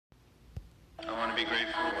be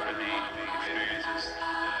grateful for the experiences.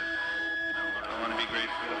 I want to be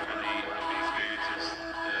grateful for the experiences.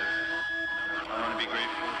 I want to be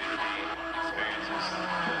grateful for the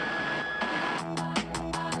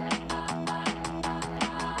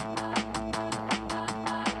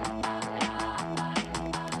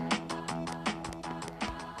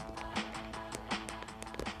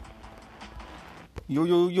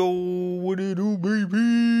Yo, what it do,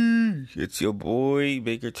 baby? It's your boy,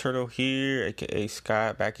 Baker Turtle here, aka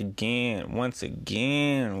Scott, back once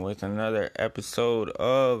again, with another episode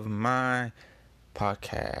of my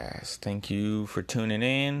podcast. Thank you for tuning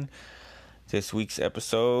in. This week's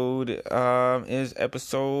episode is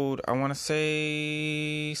episode, I want to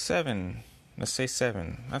say 7. Let's say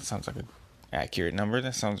 7. That sounds like an accurate number.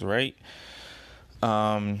 That sounds right.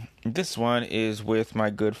 This one is with my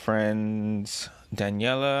good friends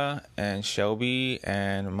Daniela and Shelby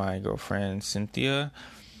and my girlfriend Cynthia,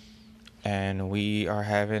 and we are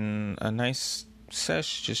having a nice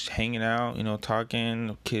sesh, just hanging out,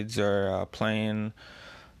 talking. Kids are playing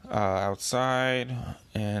outside,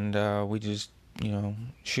 and we just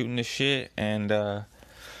shooting the shit, and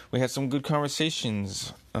we had some good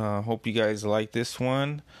conversations. Hope you guys like this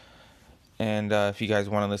one. And if you guys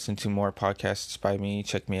want to listen to more podcasts by me,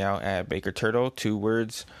 check me out at Baker Turtle, 2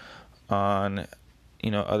 words, on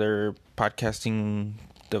other podcasting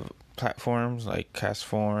platforms like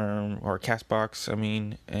Castform or Castbox,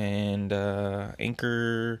 and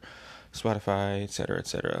Anchor, Spotify,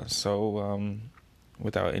 etc. So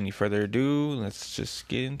without any further ado, let's just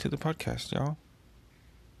get into the podcast, y'all.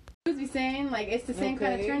 Be saying it's the same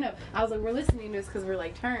kind of turn up. I was like, we're listening to this because we're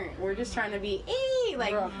turned. We're just trying to be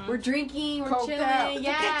we're drinking, we're Coked chilling,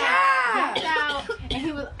 out. Coked out. And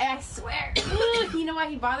he was, I swear, you know why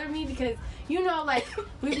he bothered me? Because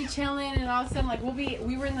we'd be chilling and all of a sudden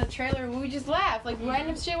we were in the trailer and we would just laugh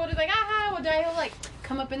random shit. We'll just aha. Well, he'll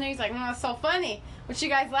come up in there. He's like, no, it's so funny. What you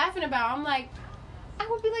guys laughing about? I'm like, I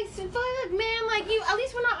would be fuck, man, you, at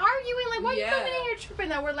least we're not arguing, why you coming in here tripping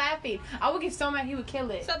that we're laughing? I would get so mad he would kill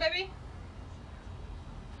it. What's up, baby?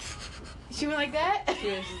 She went like that?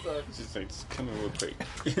 Yeah, she's like... Just come in real quick.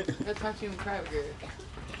 I'll talk to you in private, girl.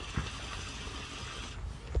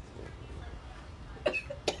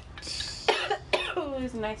 Oh,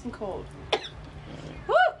 it's nice and cold.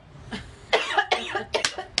 Woo!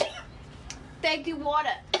 Thank you, water.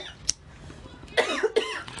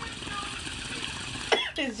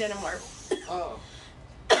 It's Jenna Mark. Oh.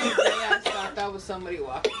 Yeah, I thought that was somebody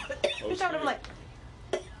walking. I thought I'm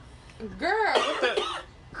Girl, what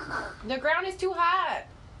the ground is too hot.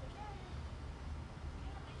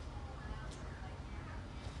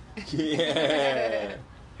 Yeah.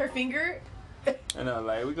 Her finger. I know,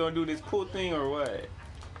 we gonna do this pool thing or what?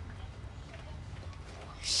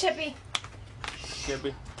 Shippy.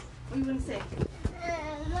 Shelby. What do you want to say?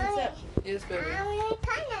 What's up? Yes, baby.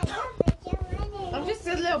 I'm just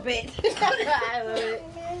a little bit. I love it.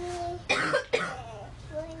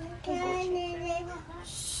 Can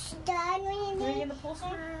I get the pool song?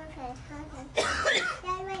 What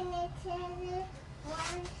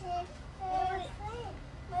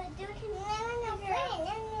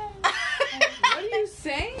are you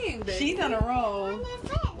saying, baby? She's on a roll.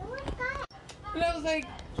 And I was like,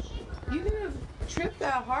 you didn't trip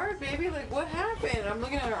that hard, baby. What happened? I'm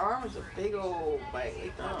looking at her arm. It's a big old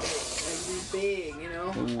bite. Big,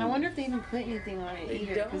 I wonder if they even put anything on it They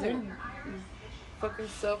either. don't. Because they're fucking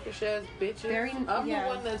selfish ass bitches. I'm the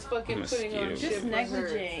one that's fucking putting on shit just for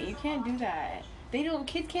negligent. her. You can't do that.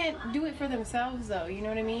 Kids can't do it for themselves, though. You know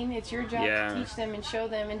what I mean? It's your job to teach them and show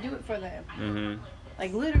them and do it for them.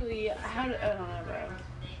 Mm-hmm. Literally, I don't know, bro.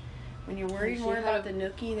 When you're worried more about the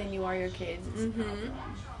nookie than you are your kids, it's a problem.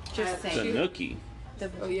 Just The saying. nookie.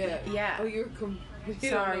 Oh, yeah. Yeah. Oh, you're completely...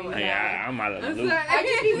 Sorry. Yeah, I'm out of the loop. I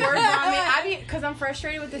just be word vomiting. Because I'm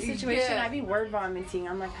frustrated with the situation. Yeah. I be word vomiting.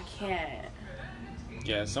 I'm like, I can't.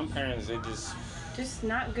 Yeah, some parents, they Just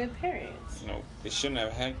not good parents. they shouldn't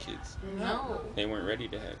have had kids. No. They weren't ready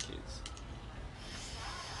to have kids.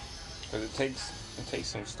 Because it takes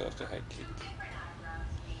some stuff to have kids.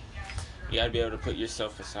 You gotta be able to put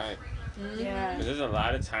yourself aside. Yeah. Because there's a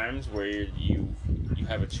lot of times where you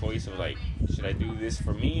have a choice of should I do this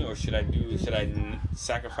for me, or should I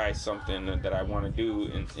sacrifice something that I want to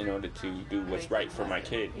do in order to do what's right for my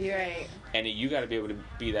kid? You're right. And you got to be able to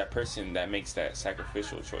be that person that makes that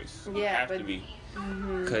sacrificial choice. Yeah, you have but to be.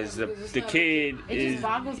 Mm-hmm. Because the kid it is... just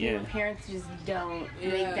boggles me when parents just don't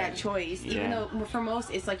make that choice. Even though for most,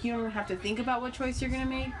 it's like you don't even have to think about what choice you're going to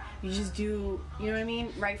make. You just do, you know what I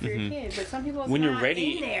mean, right for your kid. But some people, it's when not you're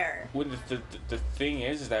ready, in there. When the thing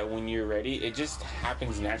is that when you're ready, it just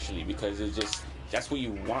happens naturally because it's just That's what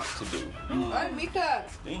you want to do. Ay, Mika.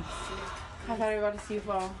 See? I thought he was about to see you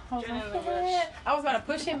fall. I was like, Adrenaline what? rush. I was about to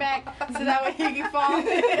push him back so that way he can fall.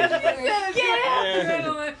 Yeah. That's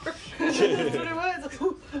what it was.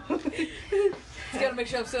 Just gotta make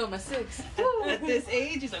sure I'm still on my 6. At this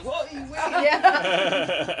age, he's like, whoa, you wait. Yeah.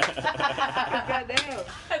 Goddamn.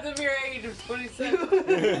 At the mere age of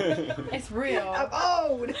 27. It's real. I'm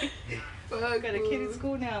old. Fuck, I got a kid in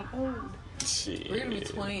school now. I'm old. Shit. We're gonna be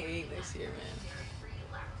 28 next year, man.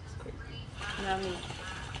 You know what I mean?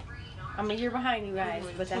 I'm a year behind you guys,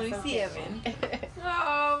 but that's 27. okay.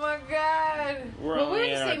 Oh my god. We're Well, only we're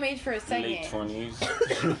in the our same age for a late second. 20s.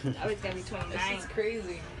 I was gonna be 29. This is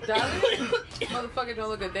crazy. David, motherfucker don't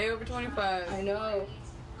look a day over 25. I know.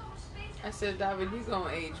 I said, David, you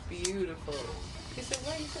gonna age beautiful. He said,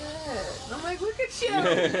 why you say that? I'm like, look at you.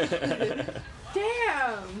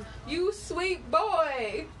 Damn. You sweet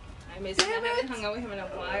boy. I miss him. I Damn haven't it. hung out with him in a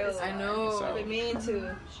while. I know. I've been meaning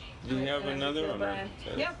to. Do you have And I another feel or not? bad.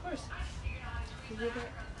 Yeah, of course.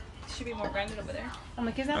 Should be more branded over there. I'm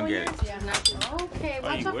like, is that I'll one get yours? it. Yeah. Okay, Oh,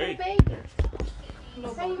 watch you out for the wait. baby.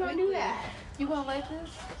 No, How you gonna do that? You gonna let this?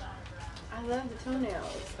 I love the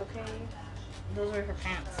toenails, okay? Those were her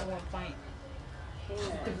pants at one point. Yeah.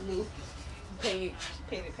 Blue paint. She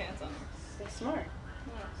painted pants on her. They're smart.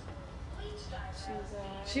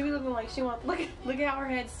 She's She be looking like she wants. Look at how her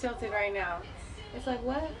head's tilted right now. It's like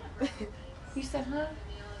what? You said, huh?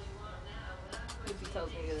 She tells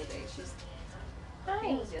me the other day. She's. I Hi.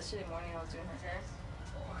 think it was yesterday morning. I was doing her hair.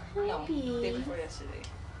 No, the day Baby. before yesterday. I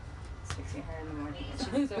was fixing her in the morning. And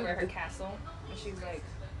she was over at her castle. And she's like,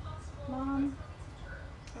 Mom,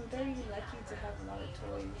 I'm very lucky to have a lot of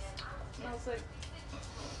toys. And I was like,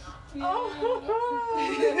 Oh.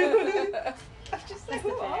 I'm just like, That's the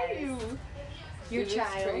who are best. you? Your Dude, it's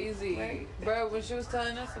child. crazy. Right? Bro, when she was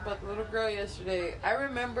telling us about the little girl yesterday, I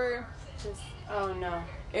remember Just, oh no.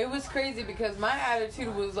 it was crazy because my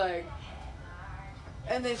attitude was like,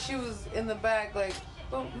 and then she was in the back like,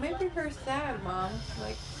 well, maybe her sad, Mom.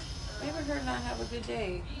 Like, maybe her not have a good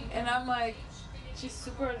day. And I'm like, She's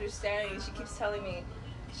super understanding. She keeps telling me,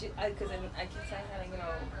 because I keep saying her, like,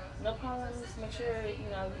 no problems. Make sure,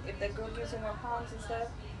 if that girl gives her more problems and stuff.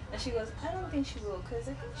 And she goes, I don't think she will, because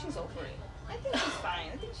I think she's over it. I think she's fine.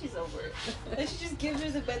 I think she's over it. And she just gives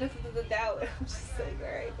her the benefit of the doubt. I'm just like, all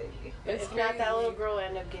right, baby. it's If not, that crazy. little girl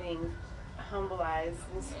end up getting humbleized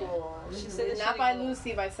in school. She said that not she by didn't go-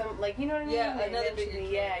 Lucy, by some, like, you know what I mean? Yeah, Like, another bigger eventually,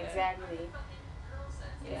 kid, yeah, yeah. exactly.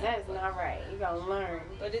 Yeah. That is not right. You gotta learn.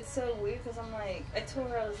 But it's so weird because I'm like, I told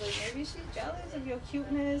her, I was like, maybe she's jealous of your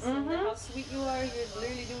cuteness and Mhm. how sweet you are. You're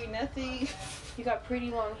literally doing nothing. You got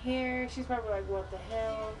pretty long hair. She's probably like, what the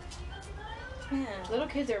hell? Man. Little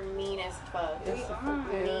kids are mean as fuck. They are.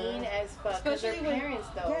 Mean as fuck. Because they're parents,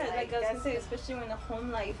 though. Yeah, like I was that's gonna say, especially when the home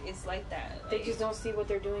life is like that. they Like, just don't see what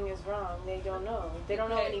they're doing is wrong. They don't know. They don't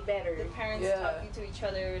know any better. The parents Yeah. talking to each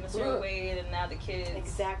other in a certain Yeah. way, and now the kids.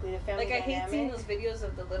 Exactly. The family Like I hate seeing dynamic. those videos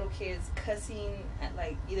of the little kids cussing at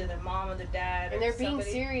like either their mom or their dad. And or they're being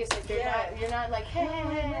somebody. serious. Like they're Yeah. not. You're not like,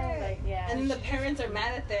 hey, like yeah. And then the parents are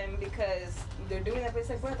mad at them because they're doing that. But it's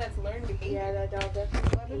like, bro, that's learned behavior. yeah, that dog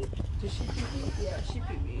definitely. Did she pee? Yeah, she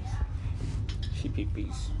pee. She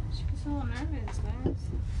peepees. She's so nervous, guys.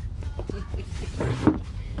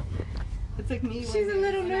 It's like me. She's a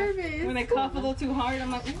little nervous. When I cough a little too hard,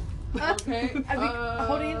 I'm like, ooh. okay. I be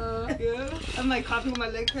holding. Yeah. I'm like coughing with my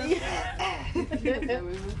leg curled.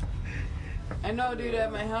 I know, dude,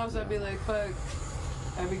 at my house, I'd be like, fuck.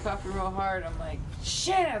 I'd be coughing real hard. I'm like,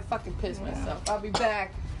 shit, I fucking pissed myself. I'll be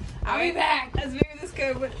back. I'll be back. As big as this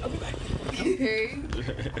guy, but I'll be back. Okay.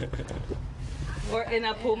 And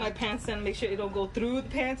I pull my pants down and make sure it don't go through the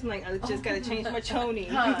pants. I'm like, I just gotta change my choni.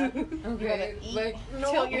 Huh. Okay. Like,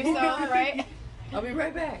 Tilt yourself, right? I'll be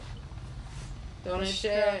right back. Don't The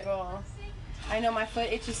shit. struggle. I know my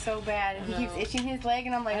foot itches so bad, and he I keeps know. itching his leg,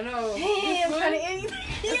 and I'm like, I know. hey, I'm trying to itch.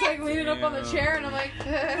 It's like leaning up on the chair, and I'm like,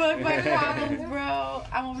 Fuck my problems, bro.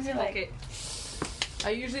 I'm over here like, Okay. I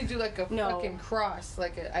usually do like a No. fucking cross,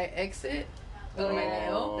 like I exit with my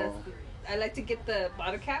nail. That's I like to get the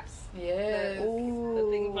bottle caps. Yes. The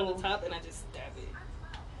thing from the top, and I just stab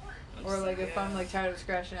it. Or like if I'm like tired of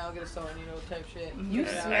scratching, I'll get a sewing needle type shit. you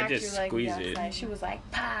Yeah. smacked I just your leg squeeze last it. night. She was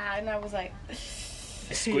like, pa, and I was like,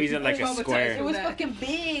 Squeeze it like a Traumatized. it square. was that. fucking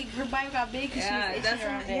big. Her bite got big because Yeah, she was that's itching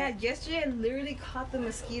around what, yeah. it. Yesterday I literally caught the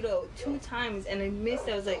mosquito 2 times, and I missed.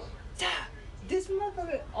 I was like, "Tah!" This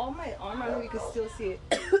motherfucker, all my arm, I know you can still see it.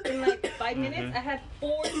 In like 5 minutes, I had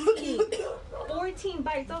 14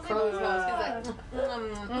 bites. I was Close like, mouth.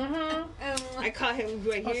 Mm-hmm. I caught him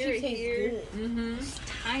right Oh, here, she right tastes here. good.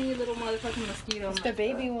 Mm-hmm. Tiny little motherfucking mosquito. It's the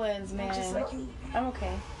baby ones, man. I'm just like, I'm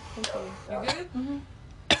okay. Thank you.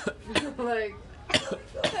 You good? Like,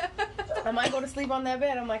 I might go to sleep on that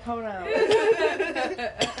bed. I'm like, hold on. I'm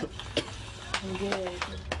good.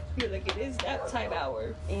 You're like, it is that time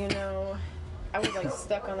hour. You know, I was like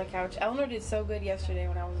stuck on the couch. Eleanor did so good yesterday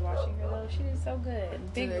when I was watching her though. She did so good.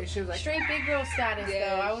 Today she was like, Straight big girl status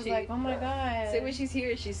Yeah, though. I was she- like, oh my god. Say when she's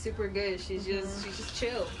here, she's super good. She's just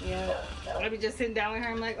chill. Yeah. I be just sitting down with her.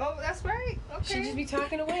 I'm like, oh, that's right. Okay. She just be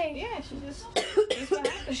talking away. yeah, she just. That's what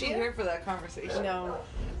happens. she's here for that conversation. No.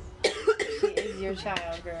 She is your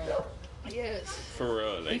child, girl. Yes. For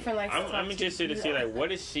real, like Ethan likes to talk I'm to interested to see like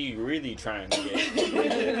what is she really trying to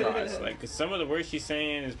get across? Like 'cause some of the words she's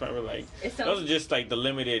saying is probably like It those sounds. are just like the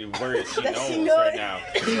limited words she That knows she knows. right now.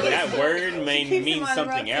 That word may keeps mean them on the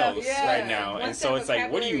something rough else stuff. right Yeah. now, and Once so that it's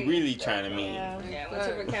like, what are you vocabulary- really trying to mean? Yeah. Yeah, once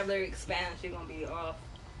her vocabulary expands, she's gonna be off.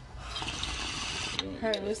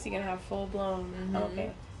 Her and Lucy gonna have full blown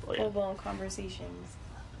okay. Oh, yeah. Full blown conversations.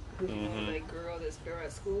 Mhm. Like, this girl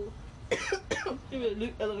at school. She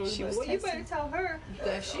was Well, you better testing. tell her.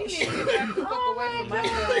 That she needs to back the fuck Oh away from my my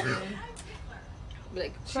God. building.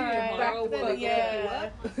 Like, she Right. tomorrow Back will then, be yeah.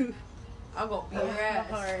 I'm gonna beat Oh, her my ass.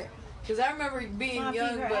 heart. Because I remember being Mom,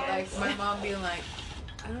 young, beat her but like ass. my mom being like,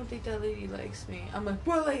 I don't think that lady likes me. I'm like,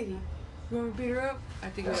 what lady? You want me to beat her up? I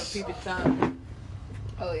think I got peeped Tom.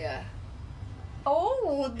 Oh, yeah.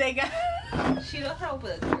 Oh, they got. She don't help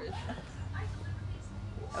with words.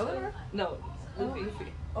 Eleanor? No. Luffy.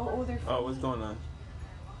 Oh, they're. Oh, what's going on?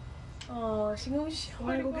 Oh, she gonna.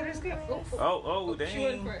 Wanna go get her skip? Oh, She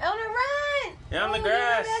went dang! for it. Eleanor, run! Yeah, on the Oh,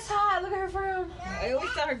 grass. That's hot. Look at her from. I always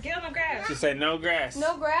tell her, get on the grass. She said no grass.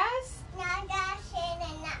 No grass.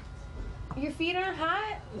 Your feet aren't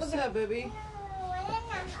hot. What's up, baby?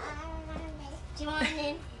 Do you want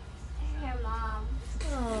it? Her mom.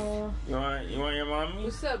 Oh, You want your mommy?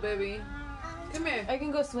 What's up, baby? Come here. I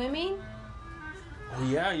can go swimming. Oh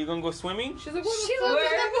yeah, you gonna go swimming She's like, what She the fuck loves is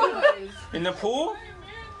that noise? in the pool?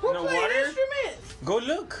 Who In the played water? instruments? Go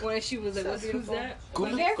look. When she was like, So who's beautiful. that? Go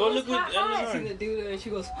Be look. careful, Go look it's with hot, hot. I seen Eleanor. the dude and she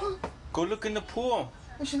goes, Go look in the pool.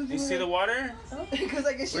 she You see the water? Because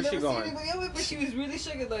I guess she Where's she never going? seen anybody else, but she was really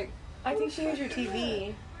shaking like, I think she hears your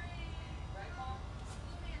TV.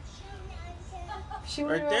 She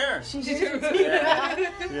Right went there. around- She hears your TV. Yeah.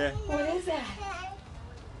 Yeah. What is that?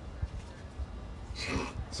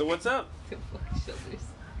 So what's up? the fuck shoulders.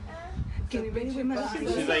 Can you ready with my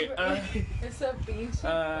She's like, It's a beach.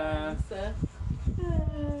 I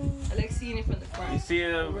like seeing it from the front.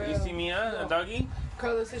 you see Mia, a doggy?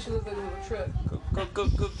 Carla said she looked like a little truck.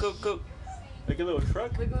 Go. Like a little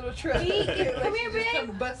truck. Like a little truck. Come here, Just babe.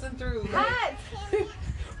 come busting through. Hot.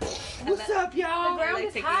 What's up, The y'all? ground like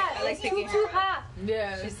is taking- hot. I like It's taking too her- hot.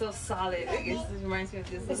 Yeah. She's so solid. I guess this reminds me of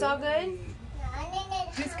this. It's all good?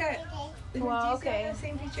 Just got. Well, do you okay. see the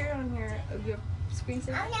same picture on your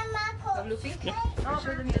screensaver of Luffy? Yep. I'll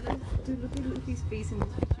show them the other. Dude, look at Luffy's face in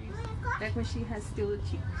these pictures. Back when she has still a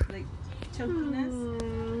cheek, like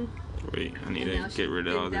chunkiness. Wait, I need And now to she get rid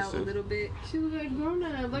of all thinned this out a stuff. little bit. She was like grown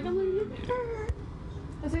up. Like I'm like, look at her.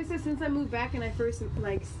 That's why I said since I moved back and I first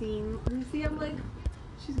like seen Lucy, I'm like,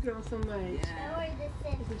 she's grown so much. Yeah.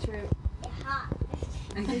 It's a trip.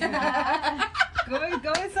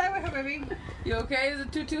 Go inside with her, baby. You okay? Is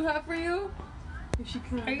it too hot for you? If she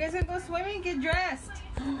could. Are you guys gonna go swimming? Get dressed.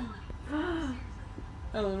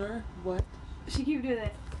 Eleanor, what? She keep doing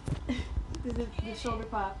that. This is the shoulder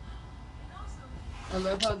pop. I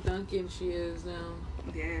love how Duncan she is now.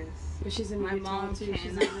 Yes. But she's a My movie mom too.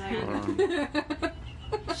 She's cannot.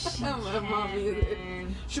 like, My mom either.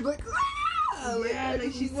 And She'd be like, ah! yeah,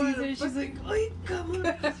 like she sees her, she's like, oh, come on.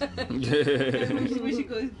 when she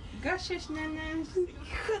goes, gosh, nana, she's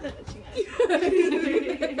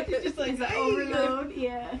just like It's an overload.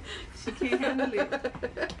 Yeah. she can't handle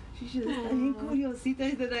it. She goes, "Está bien curiosita."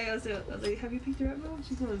 I was like, have you picked her up, Mom?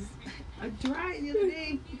 She goes, I tried the other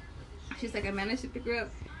day. She's like, I managed to pick her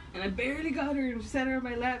up, and I barely got her and sat her on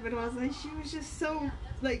my lap, and I was like, she was just so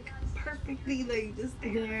like perfectly like just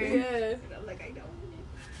there. Yeah. And I'm like, I know.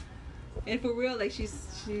 And for real, like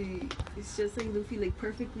it's just like Luffy, like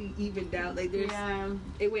perfectly evened out. Like there's, Yeah.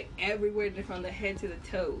 it went everywhere from the head to the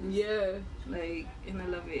toe. Yeah. Like, and I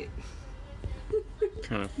love it.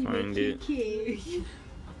 Trying to find it. Kid.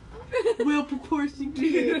 Well proportioned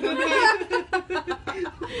kid.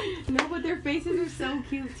 No, but their faces are so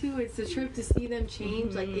cute too. It's a trip to see them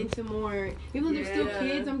change like into more. Even though they're still Yeah.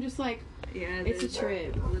 kids, I'm just like, Yeah, it's a there's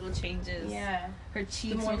trip. little changes. Yeah. Her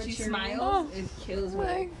cheeks more when she mature. smiles, it kills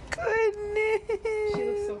me. Goodness. She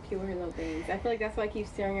looks so cute with her little things. I feel like that's why I keep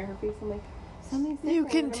staring at her face. I'm like, something's You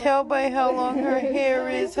different. can I'm tell like, by how long her hair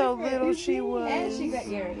Something's is, how different. little she And was. she got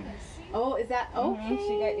earrings. Oh, is that okay?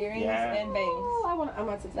 She got earrings Yeah. and bangs. Oh, I'm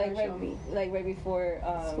about to like show me. right before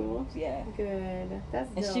School? yeah. Good. That's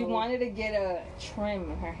And dope. she wanted to get a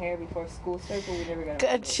trim in her hair before school started, but we never got a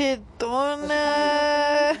Cachetona.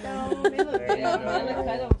 No, they look good. Yeah, I like cut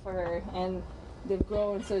them for her, and they've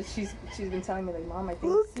grown. So she's been telling me like, Mom, I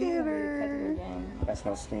think Look soon at I'm gonna her. cut her again. That's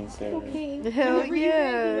no screensaver. Okay. Hell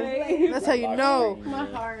yeah. That's how you know. My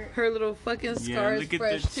heart. Her little fucking Yeah, scars look at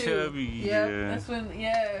fresh the too. chubby, Yep, yeah. that's when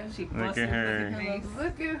she Look busted at her. her.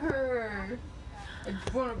 Look at her. I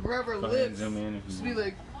just want to grab her Go ahead and lips. zoom in if Just you be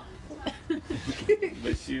like,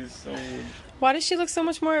 But she's so. Why does she look so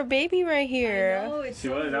much more a baby right here? Oh, it's She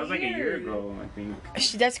so was. That was like a year weird. ago, I think.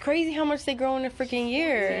 That's crazy how much they grow in a freaking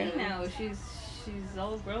year. Now she's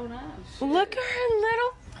all grown up. Look at her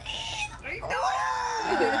little.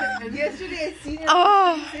 Yesterday I seen her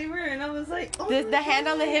Oh. screensaver and I was like, oh, The hand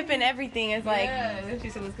on the hip and everything is like. yeah. she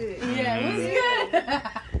said it was good. Yeah, it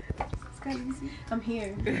was good. I'm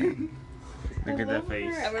here. Look at that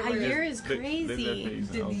face. A year is Look at that crazy.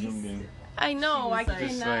 face. I'll zoom in. I know. I She was like-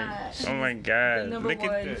 Just cannot. like, oh my The god. number Look one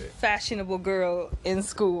at that. fashionable girl in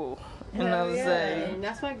school. And I was And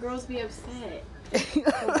that's why girls be upset.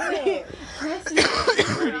 Already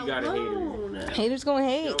got a hater. like, haters gonna You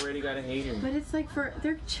hate. already got a hater. But it's like for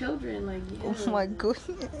their children, like. Oh my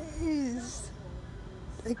goodness.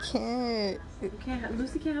 I can't.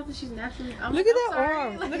 Lucy can't help it. She's naturally. Look at that I'm sorry,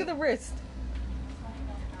 arm. like- Look at the wrist.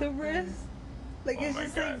 The wrist. Like Oh it's my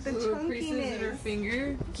just God. like the Little creases in her chunkiness.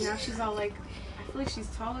 finger. Now she's all like. I feel like she's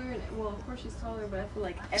taller. Well, of course she's taller, but I feel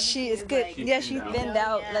like everything She is good. Like, Yeah, she thinned out. thinned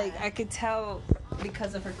out. Yeah. Like I could tell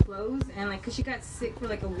because of her clothes and like cause she got sick for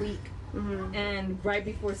like a week Mhm. and right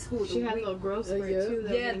before school. She the had a week- little growth spurt yeah. too.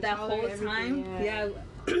 though, Yeah, getting that taller, whole everything, time. Yeah.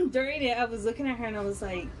 During it, I was looking at her and I was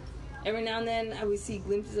like, every now and then I would see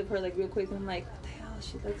glimpses of her like real quick and I'm like, what the hell?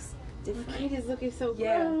 She looks The different. kid is looking so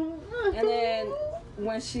Yeah. grown. And then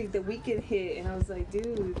when the weekend hit and I was like,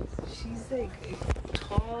 dude, she's like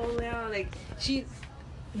tall now. Like she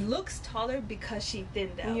looks taller because she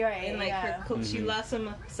thinned out. You're right, and like yeah. her she Mhm. lost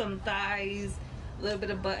some thighs, a little bit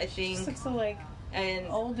of butt I She think. just looks so like And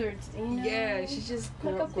older, you know? yeah, she's just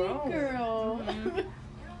like a big grown. girl. Mhm.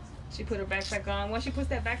 She put her backpack on. Once she puts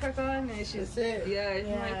that backpack on, and it's just That's it. yeah. I'm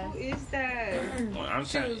Yeah. like, who is that? Well, I'm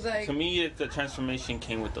She trying, was like- to me, the transformation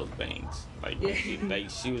came with those bangs. Like, Yeah.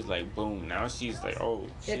 she was like, boom. Now she's like, oh, Yeah,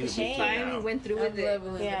 she's because a she big kid finally now. went through I'm with it.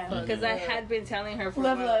 leveling Yeah. the fuck Because I up. had been telling her for a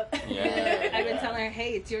Level while. up. Yeah. I've been telling her,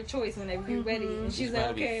 hey, it's your choice whenever you're ready. And she's like, about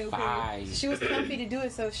to be okay, okay. 5. She was comfy to do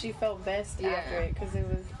it, so she felt best Yeah. after it because it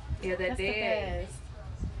was Yeah, that that's the day best.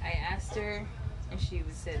 I asked her, and she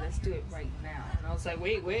said, let's do it right now. And I was like,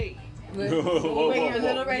 wait. Wait, you're a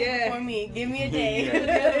little ready Yeah. before me. Give me a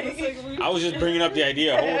day. I was just bringing up the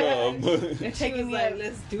idea. Hold up. And she Taking was me like, up.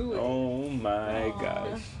 let's do it. Oh my Aw.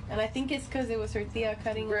 gosh. And I think it's because it was her Thea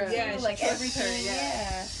cutting her Right. Yeah, too, she like trusts everything. her,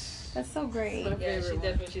 yeah. That's so great. My Yeah, favorite she one.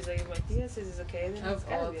 definitely. She's like, yes, this is okay. Then it's Of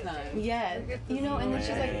gotta all be okay. time. Yeah, you know, and then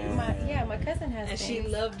she's like, my cousin has And she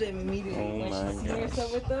things. loved it immediately. Oh When my she seen gosh.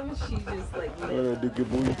 herself with them, she just like Look lived. at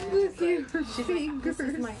her Look at her She's like, this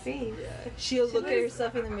is my face. She'll look at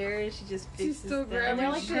herself in the mirror and she just She's fixes still them. grabbing And they're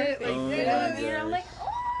like shit perfect. like Oh, You know what I mean? yeah. I'm like,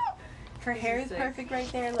 oh. Her hair is She's like- perfect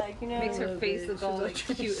right there, like, you know. Makes her little face bit. look all She's like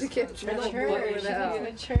like- cute. she kept trying to Mature, blur it she's out.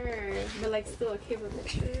 mature, but like still a kid but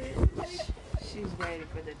mature. She's ready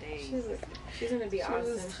for the day. She's gonna be awesome.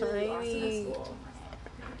 was She's gonna be awesome tiny. in school.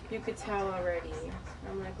 You could tell already.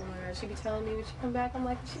 I'm like, oh my god. She'd be telling me when she come back. I'm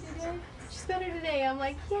like, she did it. She's better today. I'm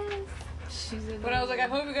like, yes. She's in But I was like, I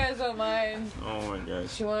hope you guys don't mind. Oh my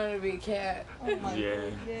gosh. She wanted to be a cat. oh my Yeah.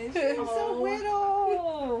 goodness, she's so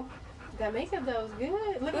little. That makeup though was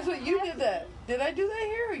good. Look That's at what you did that. Did I do that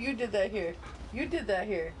here or you did that here? You did that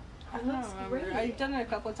here. I It don't looks remember. great. I've done it a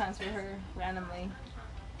couple of times for her randomly.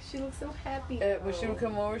 She looks so happy. When she would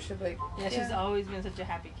come over, she'd be like, Yeah, she's Yeah. always been such a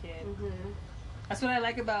happy kid. Mhm. That's what I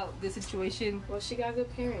like about this situation. Well, she got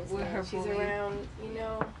good parents. With man. her She's boy. around, you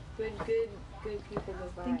know, good people. Good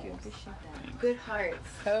vibes. Thank you. Appreciate that. Good hearts.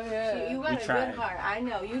 hell yeah. You got We a tried. good heart. I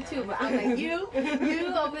know you too, but I'm like you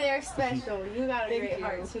over there are special. You got a Thank great you.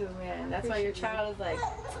 heart too, man. That's why your child is like,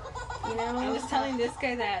 you know. I was telling this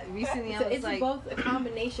guy that recently. I was it's like, both a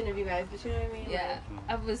combination of you guys, but you know what I mean? yeah.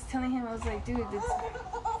 I was telling him, I was like, dude, this,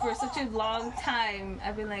 for such a long time,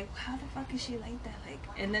 I've been like, how the fuck is she like that? Like,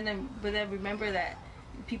 and then, but then remember that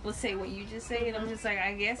people say what you just say, and I'm just like,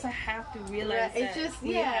 I guess I have to realize Yeah, it's that just-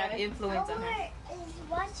 we yeah. have influence on her. Omar is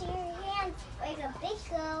washing her hands like a big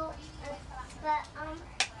girl, but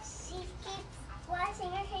she keeps washing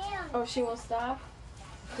her hands. Oh, she won't stop.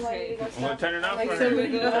 Why did you go Well, stop? turn it off Like for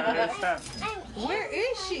somebody- her. Stop. Where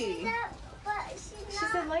is she? But she's She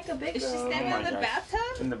not. said like a big Is she girl. standing Oh in my the gosh.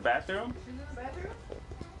 bathtub? In the bathroom?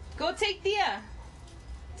 Go take Thea.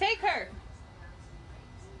 Take her.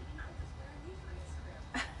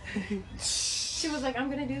 She was like, I'm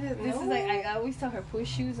gonna do this. This is like, I always tell her, put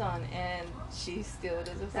shoes on, and she still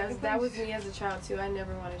doesn't fucking That put was me as a child too. I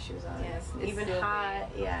never wanted shoes on. Yes, it's Even still hot.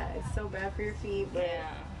 Yeah, it's so bad for your feet. But Yeah.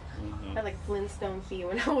 I had like Flintstone feet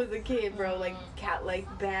when I was a kid, bro. Like cat, like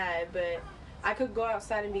bad. But I could go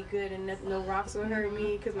outside and be good, and no rocks would hurt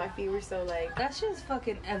me because my feet were so like. That's just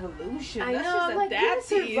fucking evolution. I That's know. just I'm like, you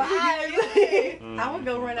adapting. survived. I would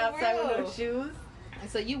go run outside with real. no shoes.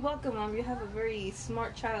 So you welcome, Mom. You have a very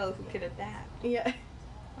smart child who can adapt. Yeah.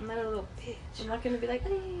 I'm not a little bitch. I'm not gonna be like,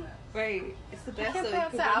 hey, Right. It's the I best. can't So play you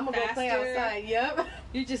can outside. run I'm gonna go play faster. outside. Yep.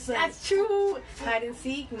 You're just like, That's true. Hide and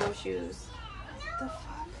seek, no shoes. what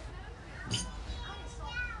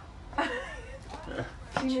the fuck?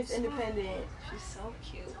 She is independent. She's so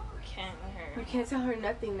cute. Can't with You her. can't tell her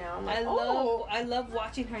nothing now. I'm like, I love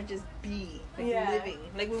watching her just be like Yeah. living.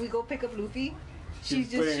 Like when we go pick up Luffy, She's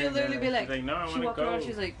putting she'll it literally down. be like, She's like, no, I she wanna walk around, go.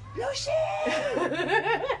 she's like, Lucy,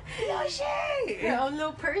 Lucy. her own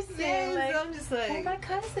little person. Yes, like, I'm just oh, my like,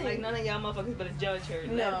 cousin. like none of y'all motherfuckers better judge her.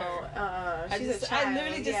 Let no, her. she's a I child.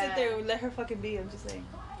 literally just yeah. sit there and let her fucking be. I'm just like,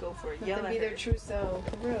 go for it. Let Yell them at be her. their true self.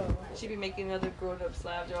 For real. She be making other grown-ups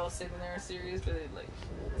laugh. They're all sitting there serious, but they like,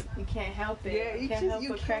 You can't help it. yeah, you can't help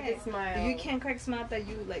but crack a smile. You can't crack a smile that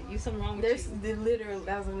you like. You something wrong with There's you. literally,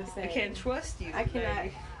 that was what I was gonna say. I can't trust you. I cannot.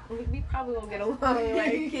 Like, We probably won't get along.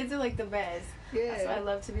 Like kids are like the best. yeah. That's why I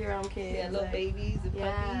love to be around kids. Yeah, little like, babies and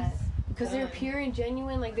yeah. puppies. Because they're Fun. pure and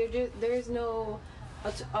genuine. Like there's no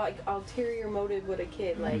like ulterior motive with a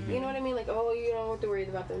kid. Like you know what I mean? Like oh you don't have to worry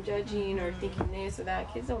about them judging or thinking this or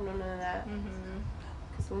that. Kids don't know none of that. Mm-hmm.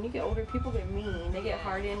 Because when you get older, people get mean. They get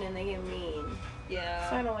hardened and they get mean. So I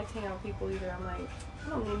Yeah. don't like to hang out with people either. I'm like I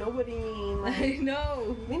don't need nobody mean. I Like,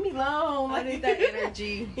 know. leave me alone. I Like, need that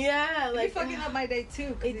energy. Yeah, Like, like it's fucking up my day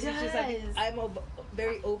too. 'Cause It it's just like, does. I'm a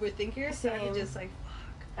very overthinker, so Same. I'm just like,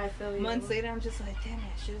 I feel you. months later, I'm just like, damn it,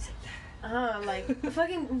 I should have said that. Like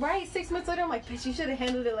fucking right. 6 months later, I'm like, bitch, you should have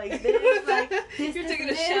handled it like this. Like this, You're this, taking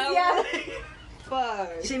and a this. shower. Yeah. Fuck.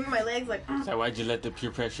 Shaving my legs, like. So why'd you let the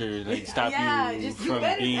peer pressure like stop Yeah, you just you from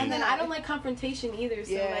better- being? And then I don't like confrontation either.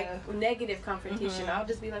 So Yeah. like negative confrontation, I'll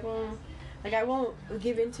just be like, like I won't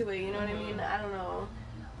give into it. You know what I mean? I don't know.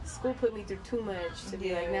 School put me through too much to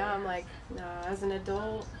be like. Yeah. Now I'm like, nah. As an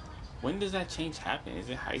adult, When does that change happen? Is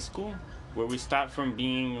it high school? Where we stop from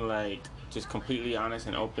being like just completely honest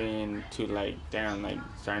and open to like damn like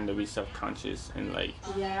starting to be self-conscious and like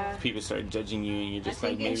yeah, people start judging you and you're just I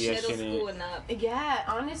like think in maybe I middle school shouldn't. and up. yeah.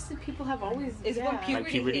 Honestly, people have always. It's yeah. when puberty,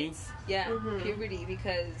 puberty? hits. Yeah, Mhm. puberty,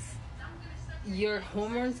 because your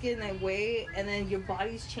hormones get in that way, and then your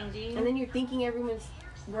body's changing. And then you're thinking everyone's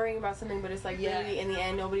worrying about something, but it's like Yeah. really in the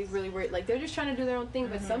end nobody's really worried. Like they're just trying to do their own thing,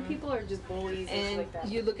 but some people are just bullies and, shit and like that.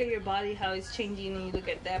 you look at your body, how it's changing, and you look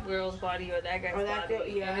at that girl's body or that guy's Or that body, girl-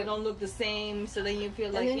 yeah. and they don't look the same. So then you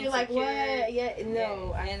feel like and then you're like, insecure. what? Yeah,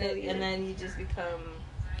 no, I and feel then, you. and then you just become,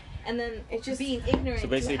 and then It's just- being ignorant So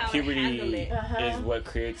basically, to how to handle puberty it, Uh-huh. is what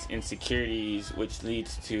creates insecurities, which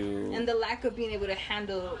leads to and the lack of being able to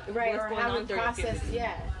handle right, what's or going have on a during process. puberty.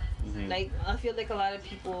 Yeah, Mhm. Like, I feel like a lot of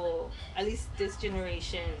people, at least this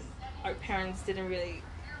generation, our parents didn't really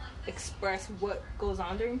express what goes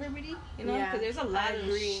on during puberty, you know? Yeah, Because there's a lot I of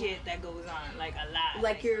agree. shit that goes on, like a lot.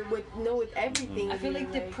 like you're with everything. I feel you're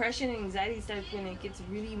like depression and anxiety starts when it gets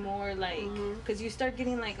really more like, Mhm. because you start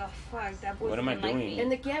getting like, oh fuck, that boy What am I doesn't like doing? me.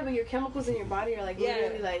 And but your chemicals in your body are like Yeah.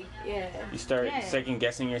 literally like you start Yeah. second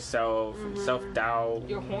guessing yourself, self-doubt.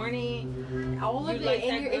 You're horny. all of You it, like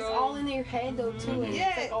and that it's girl. all in your head though too. And Yeah,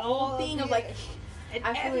 it's like a all whole thing of yeah. like. And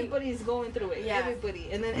I feel like- everybody's going through it. Yeah. Everybody.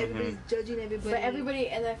 And then everybody's judging everybody. But everybody,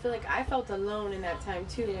 and I feel like I felt alone in that time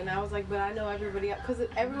too, and I was like, but I know everybody, because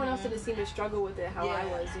everyone else didn't seem to struggle with it how I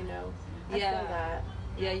Yeah. was, you know. I Yeah. feel that.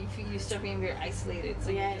 Yeah, you start being very isolated.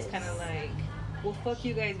 So you're just Yes. kind of like, well, fuck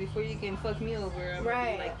you guys before you can fuck me over. I'm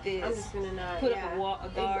Right. gonna be like this. I'm just gonna not Put yeah. up a wall, a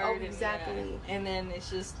guard. Oh, and- exactly. And then it's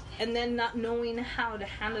just, and then not knowing how to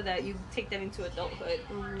handle that, you take that into adulthood,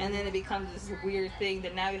 and then it becomes this weird thing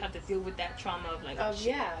that now you have to deal with that trauma of like, oh, Of,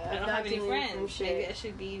 shit, yeah, I of don't not have any dealing with some friends. shit. Maybe I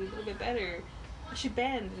should be a little bit better. I should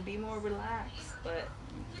bend and be more relaxed. But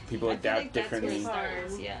People I feel adapt like that's where differently. it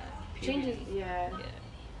starts. Yeah. Changes, Puberty. yeah. Yeah.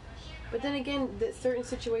 But then again, certain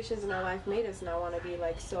situations in our life made us not want to be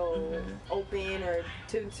like so open or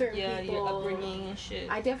to certain Yeah, people. your upbringing and shit.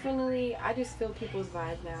 I just feel people's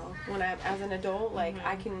vibe now. When as an adult, like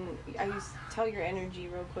I just tell your energy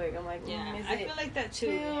real quick. I'm like, yeah, is I it feel like that too.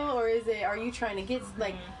 chill or are you trying to get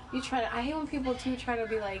like you trying to? I hate when people too try to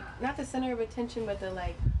be like not the center of attention, but the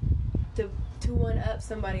like to one up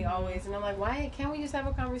somebody always, and I'm like, why can't we just have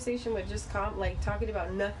a conversation with just like talking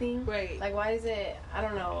about nothing? Right. Like, why is it? I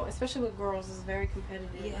don't know. Especially with girls, it's very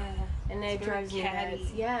competitive. Yeah. And It's it very drives me catty.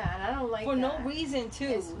 nuts. Yeah, and I don't like For no that. reason too,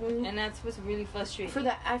 It's- and that's what's really frustrating. For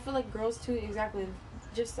that, I feel like girls too. Exactly.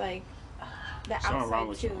 Just like the Something wrong outside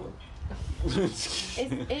with too. you. It's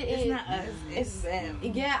It's not us. It's them.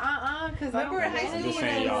 Yeah, because Remember in high I'm school just when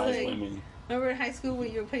saying I y'all was as like, women. remember in high school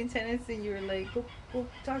when you were playing tennis and you were like, go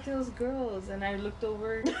talk to those girls, and I looked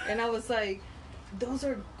over and I was like, those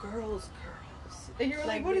are girls, and you were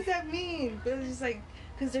like, Like, what does that mean? But it's just like,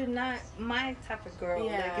 because they're not my type of girl.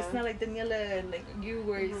 Yeah. Like it's not like Daniela and like you,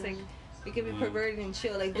 where it's like it can be perverted and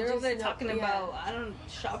chill. Like they're just over there not- talking yeah. about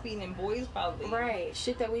shopping and boys probably. right,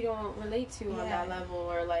 shit that we don't relate to on Yeah. that level,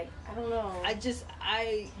 or like I don't know. I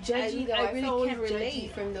Judgy though. I really feel always can't judgy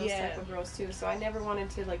relate from those yeah. type of girls too. So I never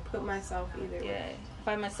wanted to like put myself either. Yeah,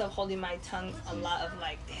 find myself holding my tongue a lot of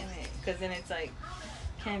like, damn it, because then it's like,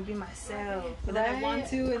 can't be myself, but then I want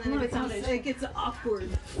to, and then No, it it sounds becomes, sick. it gets awkward.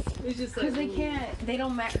 It's just like, Because they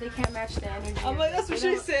can't match the energy. I'm like, that's what They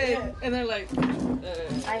she don't- said, yeah. and they're like,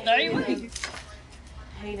 I no, hate you it. ain't.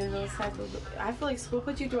 Hated those type of. I feel like school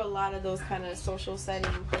puts you through a lot of those kind of social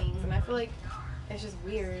setting things, and I feel like it's just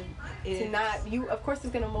weird to not. You of course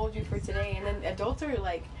it's gonna mold you for today, and then adults are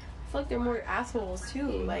like, I feel like they're more assholes too.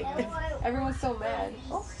 Like everyone's so mad.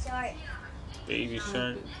 Oh, Short, Baby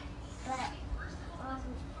shark. but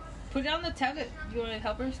Put it on the tablet. You want to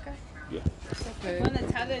help her, Sky? Yeah. Okay. Put it on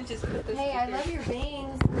the tablet and just put this. hey, I love your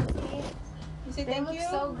bangs. Lucy. You say They thank look you.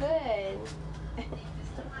 so good.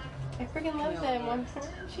 I freaking love Yeah. them.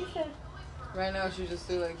 She said. Right now, she just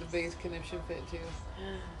threw like the biggest conniption fit too.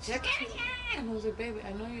 She's like, and I was like, baby,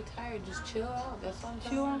 I know you're tired. Just chill out. That's what I'm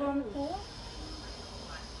Do you want to go on the telling pool?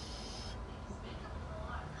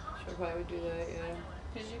 She'll probably do that, yeah.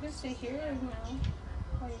 Because you can stay here, you know,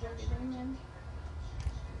 while you're everything, and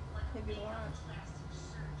if you want.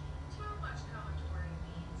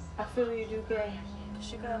 I feel you do good.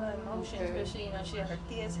 She got a lot of emotions, Okay. especially, you know, she at her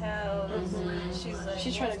tia's house. She's like,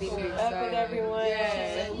 She's trying to be what's big going up excited. with everyone.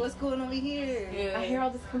 Yeah. She's like, what's going over here? Yeah. I hear all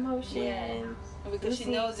this commotion. Yeah. And because she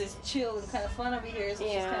Lucy. knows it's chill and kind of fun over here, so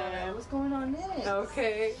she's Yeah. kind of like, what's going on next?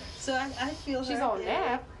 Okay. So I feel She's her. on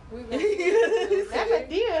nap. We That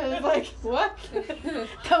idea is like, what?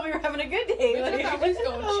 Thought we were having a good day. Bitch, I thought we was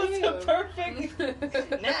gonna oh, it's chill. so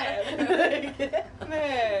perfect. Nap.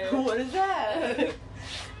 Man. What is that?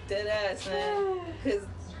 Dead ass, man. Because,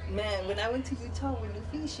 man, when I went to Utah with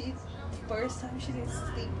Luffy, first time she didn't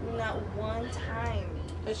sleep not one time.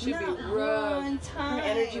 That should be Not rough. one time. Her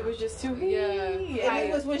energy was just too Yeah. And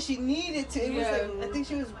it was when she needed to. It was Yeah. like, I think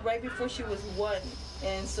she was right before she was 1.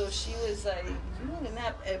 And so she was like, you need a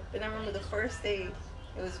nap. And I remember the first day,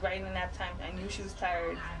 it was right in the nap time. I knew she was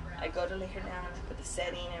tired. I go to lay her down, I put the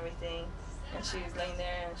setting and everything. And she was laying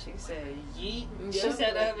there and she said, yeet. She Yeah.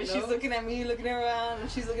 sat up and she's No. looking at me, looking around.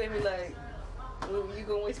 And she's looking at me like, well, you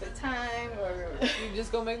gonna waste my time? Or You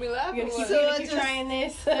just gonna make me laugh. You're or gonna what? keep, So you're I gonna keep just- trying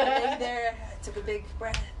this. I laid there, I took a big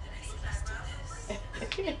breath, and I said,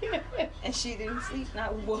 let's do this. And she didn't sleep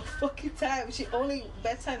not one fucking time. She only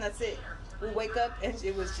bedtime, that's it. We wake up and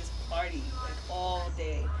it was just party like all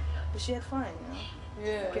day. But she had fun, you know.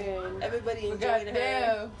 Yeah. Good. Everybody But enjoyed her.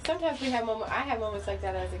 goddamn. Sometimes we have moments. I have moments like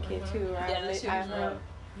that as a kid too. Where Yeah, that I, shit I was rough.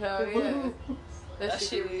 Hell yeah. That That shit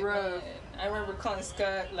shit be was rough. rough. I remember calling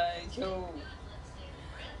Scott like, yo,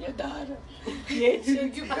 your daughter.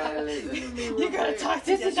 You gotta listen to me. You real gotta quick. talk to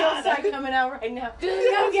This your is your daughter. side coming out right now.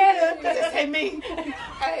 Go get her. This ain't me.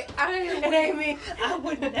 Hey, I It ain't ain't me. I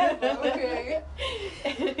would never. Okay.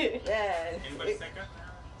 Yeah. Anybody second?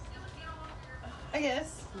 I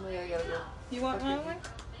guess. Yeah, I gotta go. You want Okay. one?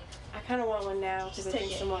 I kind of want one now because Just I take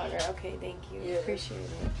think it. some water. Okay, thank you. Yeah. Appreciate it.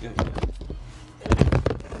 Yeah.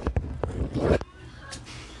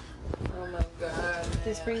 Oh my god.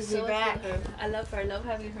 This man. brings So me back. I love her. I love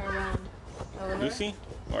having her around. Eleanor. Lucy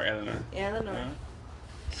or Eleanor? Yeah, I don't know. Huh?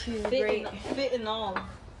 She's Fit great. fit and all.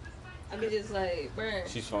 I could just like, burn.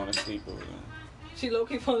 She's falling asleep over there. She low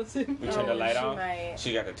key falls asleep. We turn the light she off. might.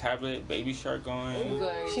 She got the tablet, Baby Shark going.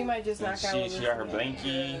 Like, She might just And knock out. she got her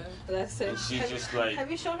blankie. yeah. That's it. And she's just like,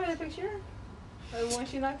 Have you shown her the picture? When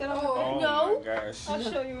she knocked it off? Oh, oh No. my gosh. I'll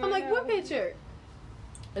show you. Right I'm like, now. what picture?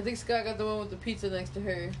 I think Scott got the one with the pizza next to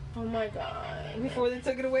her. Oh my god. Before they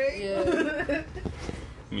took it away. Yeah. Let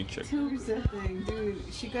me check. Here's the thing, dude.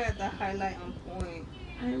 She got the highlight on point.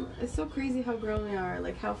 It's so crazy how grown they are,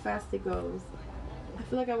 like how fast it goes. I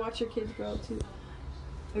feel like I watch your kids grow too.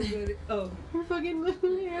 Oh, Her fucking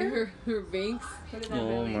little hair. Her banks. look at that Oh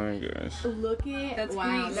belly. my gosh. Look at That's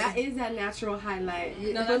wow, grease. that is that natural highlight.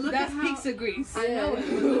 No, But look that's at how, peaks of grease. I know it.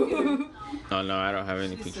 But look at her. Oh no, I don't have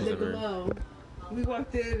any pictures The of her. glow. We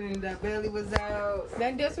walked in and that belly was out.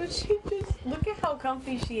 That's what she just. Look at how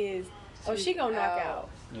comfy she is. Oh, she gonna knock out.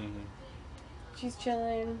 Mm-hmm. She's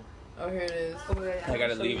chilling. Oh, here it is. Oh my God, I gotta I'll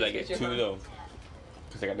show leave you like a at picture. 2 though,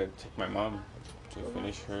 cause I gotta take my mom to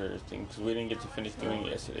finish her thing. Cause we didn't get to finish doing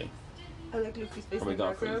it yesterday. I like Luffy's face in Probably the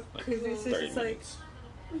gone for background like because it's 30 just like minutes.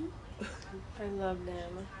 I love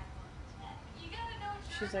them.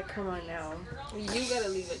 She's like, come on now. you gotta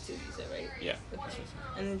leave at 2. You said right? Yeah.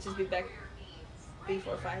 And then just be back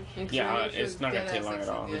before 5. Yeah, it's not gonna take long at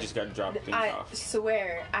all. We just gotta drop things I off.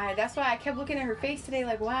 swear. That's why I kept looking at her face today.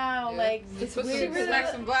 Like, wow, Yeah. like it's Put weird. some, like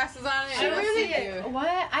some glasses on it. She and I'll really see you.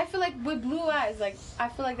 what? I feel like with blue eyes, like I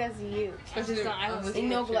feel like that's you. I just don't. I don't On see this You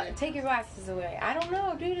know, picture. take your glasses away. I don't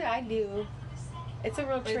know, dude. I do. It's a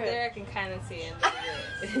real Right trip. there, I can kind of see it.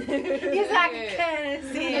 Yes, I can kind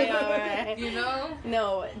of see it. All right. You know?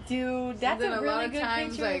 No, dude, that's then a a lot really of good times,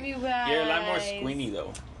 picture like, of you guys. You're a lot more squinty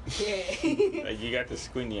though. Yeah. Like you got the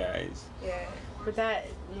squinty eyes. Yeah. But that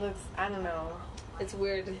looks, I don't know. It's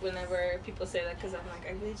weird whenever people say that because I'm like,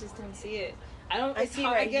 I really just don't see it. I don't. I It's see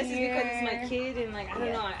hard, right I guess it's because it's here. my kid and like I don't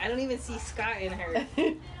Yeah. know. I don't even see Scott in her.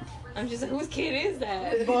 I'm just like, whose kid is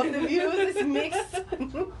that? Both of you is mixed.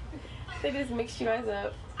 They just mixed you guys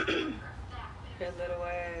up. Her little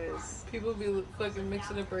ass. People be fucking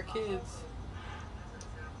mixing up our kids.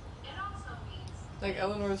 Like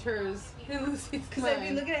Eleanor's hers. And Lucy's Because I be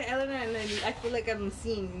mine. looking at Eleanor and then I feel like I'm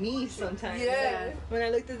seeing me sometimes. Yeah. Like, when I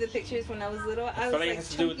looked at the pictures when I was little, I I feel was like like it has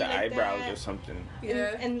to do with the chunky like eyebrows that. or something.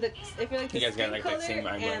 Yeah. And the I feel like the You guys got, skin like, that color same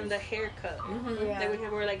eyebrows. and the haircut. Mhm. Yeah. Like we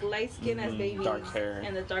were like light skin as Mhm. babies, Dark hair.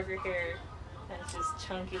 and the darker hair, and it's just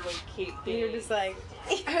chunky, like cute. You're just like,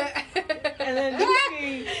 And then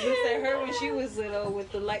Lucy looks at her when she was little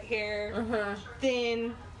with the light hair, Uh-huh.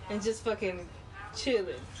 thin, and just fucking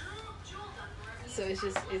chilling. So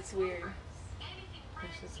it's weird.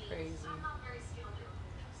 It's just crazy.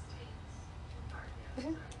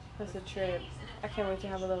 that's a trip. I can't wait to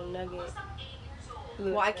have a little nugget.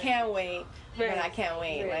 Well, I can't wait, but I can't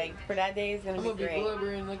wait. Right. Like, for that day is I'm gonna gonna be be great.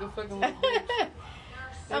 blubbering like a fucking little bitch.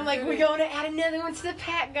 I'm like, we're going to add another one to the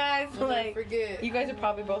pack, guys. I'm gonna Like, forget. you guys are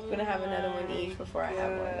probably both gonna have another one each before I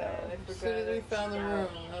have one, though. As soon as we found the room,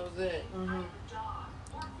 that was it. Mm-hmm.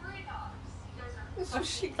 Oh,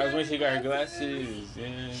 she That was when she got her glasses.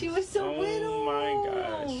 Yeah. She was so oh little. Oh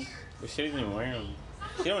my gosh. But she doesn't even wear them.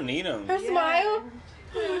 She don't need them. Her smile,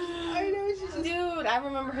 I know she's just. dude. I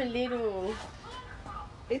remember her little.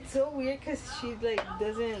 It's so weird because she like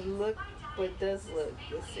doesn't look, but does look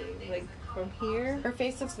the same. Like from here, Her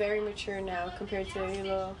face looks very mature now compared to your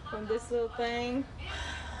little. from this little thing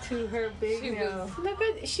to her big She now. was- Look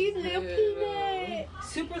at, she's little peanut.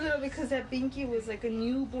 Super little because that binky was like a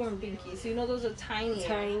newborn binky. So you know those are tiny.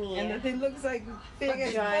 Tiny. And the thing looks like big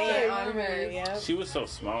as Giant fuck. on her. Yep. She was so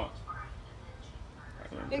small.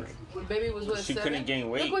 I remember. The baby was what, She 7? couldn't gain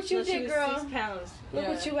weight. Look what you No, she did, was girl. 6 pounds. Look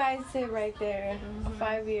what Yeah. you guys did right there.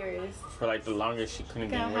 5 years. For like the longest, she couldn't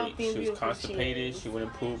Look how gain weight. healthy and She was beautiful she constipated. is. She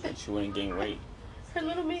wouldn't poop, and she wouldn't gain weight. Her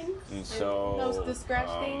little mittens. And so Those- the scratch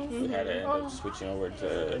things? we had to end Oh. up switching over to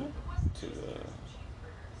the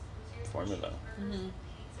formula,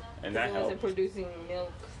 and that It wasn't helped. producing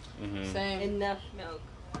milk. Same. Enough milk.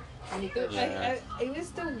 Yeah. It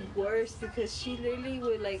was the worst because she literally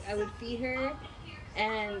would like I would feed her,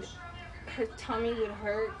 and her tummy would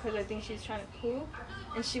hurt because I think she was trying to poop,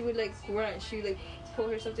 and she would like grunt. She would like pull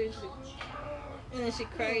herself there, and, she'd, like, and then she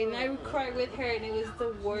cried, and I would cry with her, and it was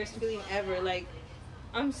the worst feeling ever. Like,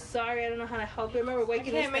 I'm sorry, I don't know how to help her. I remember I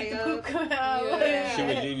waking can't this make the guy poop up. come out. Yeah. She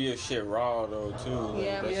would leave you shit raw though too. Like,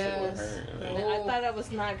 Yeah, that shit would yes. hurt. And Like, I thought I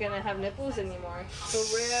was not gonna have nipples anymore. For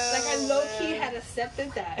real. Like I low key had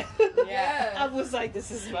accepted that. Yeah. I was like,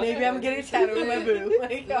 this is my Maybe I'm getting tattooed with my boo.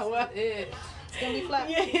 Like, This oh, well. is it. It's gonna be flat.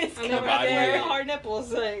 Yeah, it's I'm gonna never body gonna have weight. hard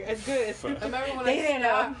nipples. Like it's good. I remember when They I didn't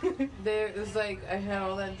know. stopped, there was like, I had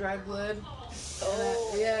all that dry blood.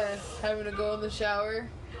 Oh. Yes, having to go in the shower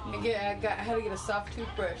and I had to get a soft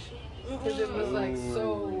toothbrush because it was like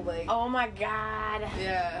so like Oh my god. I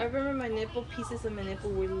yeah remember my nipple pieces of my nipple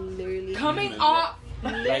were literally coming off.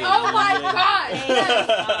 like, Oh my little- god!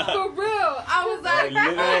 Yes, for real, I was like, Like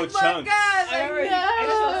little oh my chunks. god! I Like, remember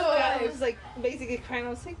no. I was like basically crying. I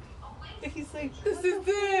was like, He's like, This is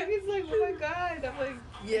it. He's like, oh my god. I'm like,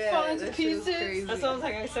 Yeah, falling to that shit was pieces. crazy. that's what I was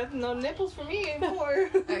like. I said no nipples for me anymore.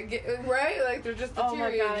 I get, right? Like they're just Oh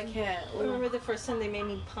my god, I deteriorating. can't. I remember the first time they made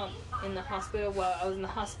me pump in the hospital while I was in the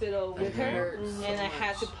hospital with It her. hurts so And I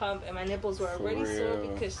had to much. pump, and my nipples were For already sore real.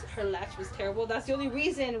 because her latch was terrible. That's the only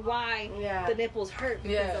reason why Yeah. the nipples hurt,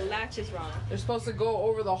 because Yeah. the latch is wrong. They're supposed to go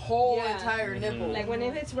over the whole Yeah. entire Mhm. nipple. Like when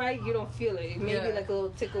it hits right, you don't feel it. Maybe Yeah. like a little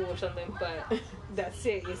tickle or something, but that's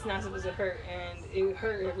it. It's not supposed to hurt, and it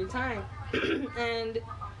hurt every time. And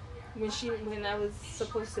when I was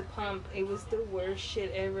supposed to pump, it was the worst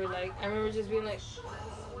shit ever. Like I remember just being like,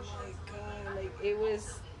 oh my god, like it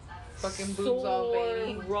was Fucking boobs all sore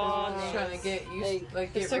veiny. rawness. Trying to get used,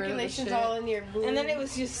 like The get circulation's rid of the all in your boobs. And then it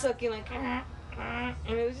was just sucking like, and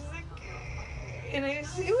it was just like, and it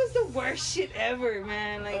was the worst shit ever,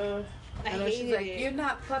 man. Like I And then hated she's like, it. "You're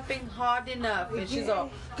not pumping hard enough," and she's Yeah. all,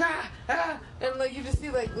 and like you just see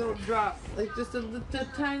like little drop, like just a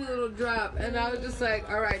tiny little drop, and I was just like,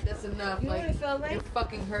 "All right, that's enough." You know Like what it felt like? you're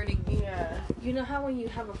fucking hurting me. Yeah. You know how when you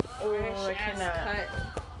have a fresh I ass cannot. cut,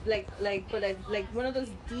 like one of those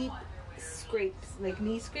deep scrapes, like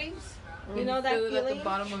knee scrapes. You know that feel it at feeling? the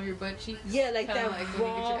bottom of your butt cheeks. Yeah, like Kinda that like when you get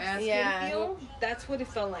raw your ass skin Yeah. feel. That's what it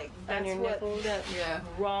felt like. That's your what nipples? that Yeah.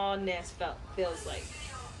 rawness feels like.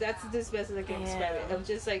 That's the best as I can describe it. Yeah. Of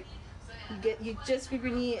just like you just grip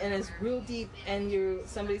your knee and it's real deep and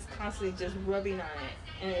somebody's constantly just rubbing on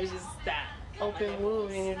it, and it was just that Open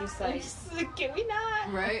wound, and you're just I'm like, just like, can we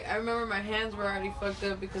not? Right? I remember my hands were already fucked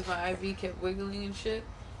up because my IV kept wiggling and shit.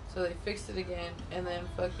 So they fixed it again. And then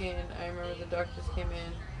fucking, I remember the doctors came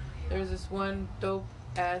in. There was this one dope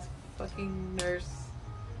ass fucking nurse.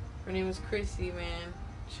 Her name was Chrissy, man.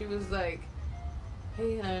 She was like,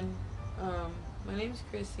 "Hey, hon, my name's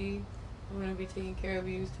Chrissy. I'm going to be taking care of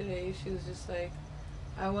you today." She was just like,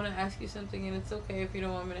 "I want to ask you something, and it's okay if you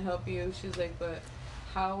don't want me to help you." She's like, "But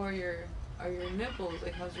how are your nipples?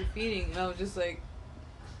 Like, how's your feeding?" And I was just like,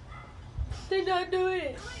 they're not doing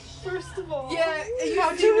it. First of all, "Yeah,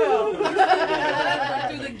 How'd you know?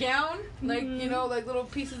 through the gown, like you know, like little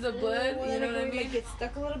pieces of blood. You know what I Like mean?" get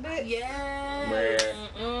stuck a little bit. Yeah.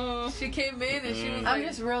 Where? She came in and she was I'm like,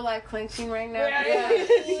 just real life clenching right now. yeah.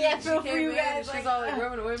 Yeah, She feel came free, you in guys. and she's all like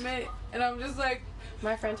rubbing ointment, and I'm just like,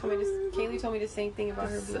 My friend told me this. Kaylee told me the same thing about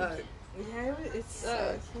her this boobs. sucks. Yeah, it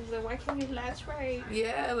sucks. I was like, why can't you latch right?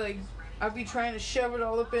 Yeah, like I'd be trying to shove it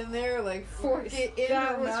all up in there, like fork it in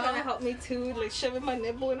God her was trying to mouth. help me too, like shoving my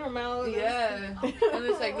nipple in her mouth. Yeah, and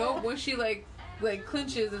it's like no, once she like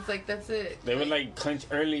clinches, it's like that's it. They would like clench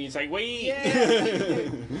early. It's like wait. Yeah.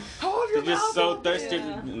 Hold your They're just mouth so open. thirsty,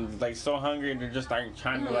 Yeah. like so hungry. They're just like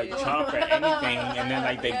trying to like chomp at anything, and then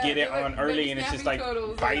like they Yeah, get it they're on like early, big and it's just snapping like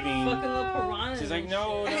turtles. biting. Fucking little piranhas. She's like, and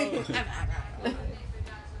no, shit. no.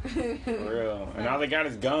 For real. And all they got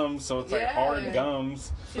is gums, so it's like Yeah. hard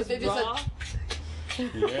gums. But they just Raw. like,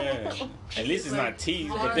 Yeah. At least it's not teeth.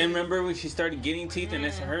 But then remember when she started getting teeth and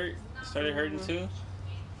it started hurting too?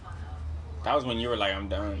 That was when you were like, I'm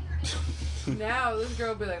done. now this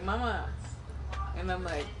girl be like, "Mama," and I'm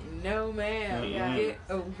like, "No, ma'am, Mhm. get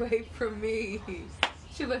away from me."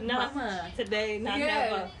 She's like, Not "Mama." today, not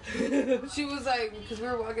Yeah. never. She was like, because we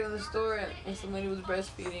were walking in the store and some lady was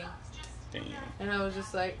breastfeeding, Damn. and I was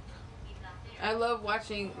just like, I love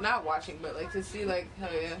not watching, but like to see like, hell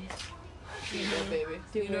yeah, feed that baby.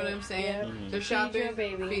 You know what I'm saying? Yeah. Mhm. They're Feed shopping, your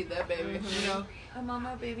baby. feed that baby. You know, "Hi,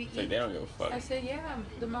 mama, baby, It's like eat." they don't give a fuck. I said, "Yeah,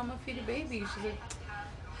 the mama feed a baby." She's like,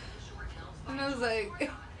 and I was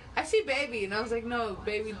like, I see baby, and I was like, "No,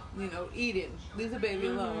 baby, you know, eating. Leave the baby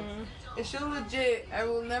alone." And she legit, I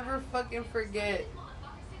will never fucking forget.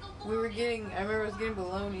 I remember I was getting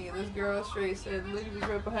bologna, and this girl straight said, "Look, was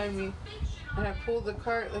right behind me," and I pulled the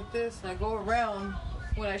cart like this, and I go around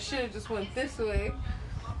when I should have just went this way.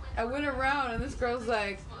 I went around, and this girl's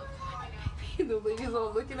like, the lady's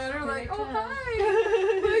all looking at her like, "Oh hi,"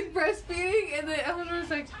 like breastfeeding, and then Eleanor's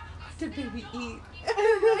like, "What did baby eat?"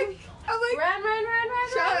 I'm like, Run, run, run, run,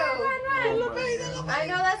 Shut run, up. run, run, Oh run. my I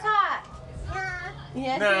know that's hot.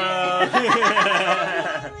 Yes, No.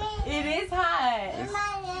 it is hot.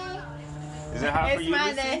 Is it hot for It's you? my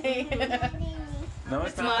Lucy? day. No,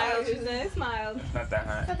 it's not. Smile, she said, smile. It's not that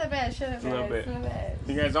hot. Not that bad. Shut up, A little guys. bit. It's not bad.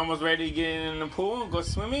 You guys almost ready to get in the pool and go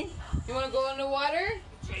swimming? "You want to go in the water?"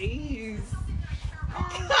 Jeez.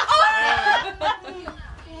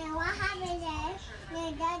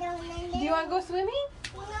 Do you want to go swimming?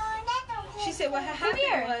 She said what happened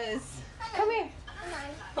here. was. Come here.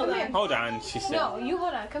 Hold Come on. here. Hold on, she said. No, you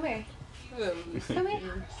hold on. Come here. Come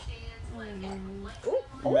here.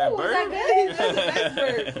 Ooh, That Ooh, is bird? that That's the best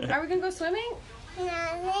bird. Are we gonna go swimming? You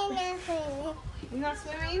not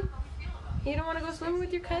swimming? You don't want to go swimming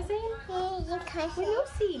with your cousin? Yeah, you can't With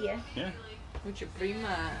Lucy. Yeah. With your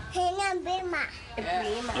prima. Hey, no, Bima.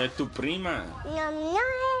 Yeah, tu prima. No, no,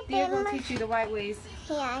 They're going to Bima. teach you the white ways.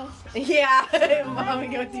 Yeah. Yeah. Mommy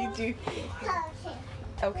going to teach you. Okay.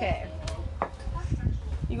 Okay.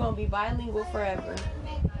 You're going to be bilingual forever.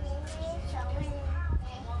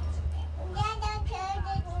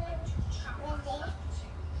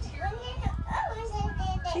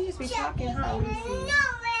 She just be talking, huh? Let me see.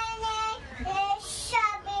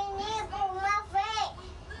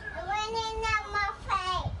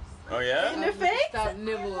 Oh yeah. In the face? Stop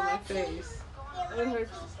nibbling my face.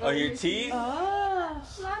 Oh, your teeth? Oh.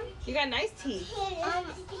 You got nice teeth. Right?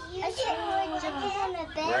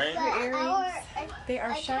 Her earrings. They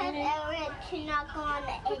are shining. To not go on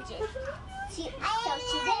the edges. So she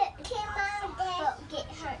did. Get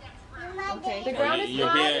hurt. Okay. The ground is You're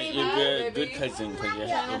hot, being, baby. you're good cousin because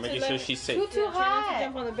you're making sure she's safe. Too Try not to hot.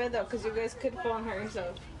 jump on the bed though, because you guys could fall and hurt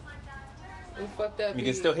yourself. Oh, fuck that. You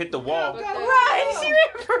can still hit the wall. Fuck that. Right. She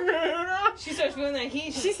ran from me. She starts feeling that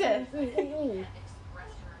heat. She said,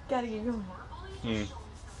 gotta get going. Hmm.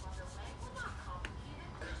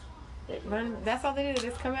 Run. That's all they do. They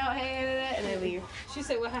just come out, hey, and they leave. She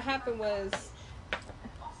said what had happened was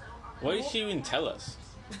What did she even tell us?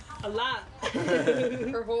 a lot.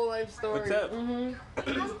 Her whole life story. What's up?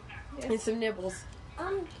 Mm-hmm. And some nibbles.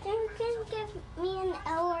 Can you give me an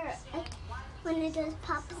hour when it does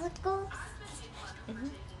popsicles?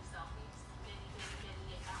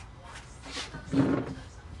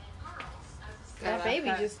 That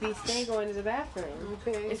baby just be staying going to the bathroom.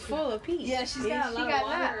 Okay. It's full of pee. Yeah, she's got a lot of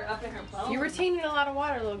water up in her bone. You're retaining a lot of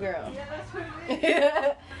water, little girl. Yeah, that's what it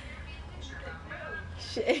is.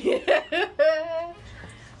 Shit.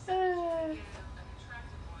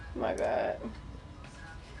 My God.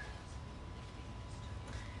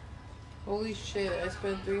 Holy shit, I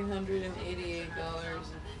spent $388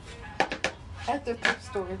 at the thrift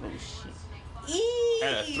store.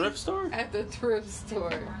 At a thrift store? At the thrift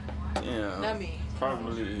store. Yeah. Not me.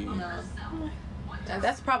 Probably. No.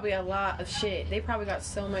 That's probably a lot of shit. They probably got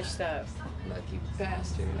so much stuff. Lucky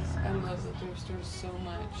bastards. I love the thrift store so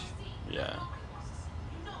much. Yeah.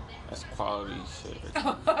 That's quality shit.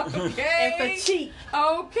 Okay. And for cheap.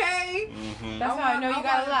 Okay. Mm-hmm. That's how I know you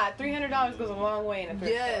got a lot. $300 goes a long way in a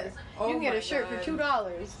thrift Yes. store. Oh You can get my a shirt God. for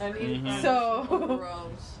 $2. I need Mhm. So- some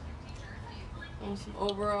overalls. I want some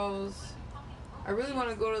overalls. I really want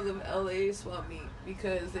to go to the LA swap meet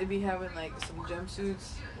because they be having like some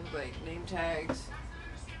jumpsuits with like name tags.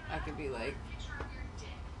 I could be like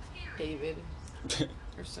David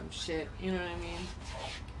or some shit. You know what I mean?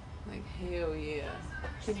 Like hell yeah,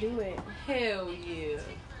 To do it. hell yeah.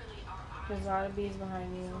 There's a lot of bees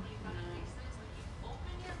behind you.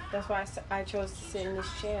 That's why I chose to sit in this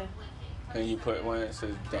chair. And you put one that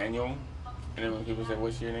says Daniel, and then when people say,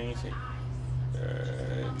 "What's your name?" You say,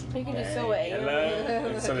 You can just sew it.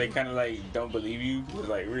 Daniela. So they kind of like don't believe you. It's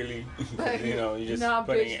like really, you know, you just Nah,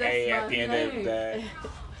 putting bitch, an A that's at the my end of name. that.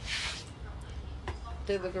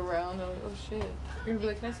 They look around. They're like, oh shit. You're gonna be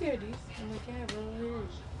like, can I see ID? I'm like, yeah, bro. Here.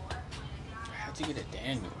 How'd you get a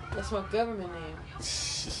Daniel? That's my government name.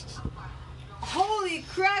 Holy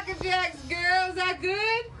Cracker Jacks, girl, is that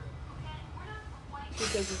good?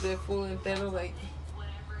 Because if they're full and they're like,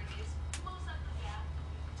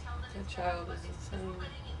 that child is insane.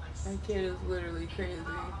 My kid is literally crazy.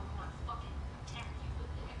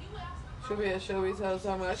 She'll be at Shelby's house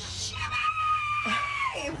talking about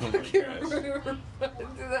fucking run into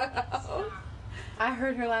the house. I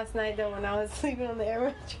heard her last night though when I was sleeping on the air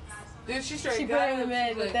mattress. Dude, she straight She put got her in the up. bed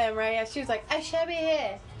She's with like, them, right? Yeah, she was like, I should be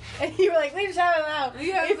here. And you were like, leave Shelby alone.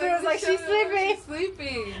 Yeah, If it was like, she's sleeping. She's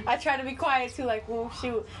sleeping. I tried to be quiet too, like, well,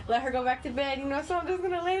 shoot, let her go back to bed. You know, so I'm just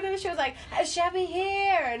gonna lay there. She was like, I should be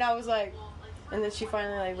here. And I was like, and then she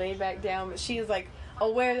finally like laid back down, but she was like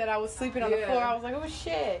aware that I was sleeping on the Yeah. floor. I was like, oh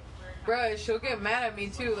shit. Bruh, she'll get mad at me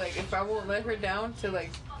too. Like, if I won't let her down to, like,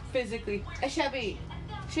 physically, Shelby,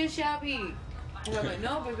 she's Shelby. And I'm like,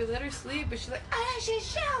 no, baby, let her sleep. But she's like, she's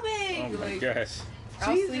Shelby. Oh my like, gosh.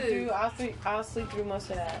 I'll Jesus. sleep through most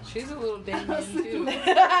of that. She's a little Damien too.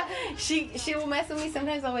 she will mess with me.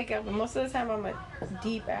 Sometimes I'll wake up, but most of the time I'm a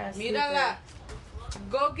deep ass sleeper. Mirala,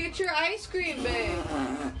 go get your ice cream, babe.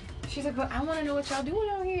 She's like, but I want to know what y'all doing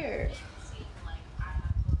out here.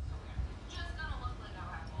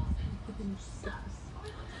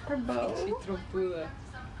 Her bow. She trompuda.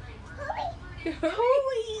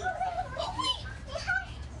 Holy.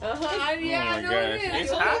 Uh-huh. Yeah, Oh I my know gosh. it is.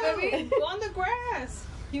 It's Go, hot. baby. Go on the grass.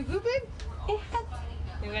 You good, babe?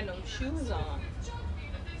 You got no shoes on.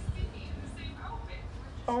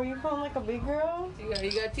 Oh, you feeling like a big girl? You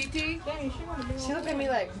got TT? Yeah, you should want to be She looked at me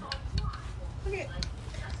like, Okay.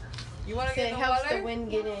 You want to So get it in the helps water? the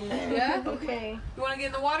wind get in there. Yeah? Okay. You want to get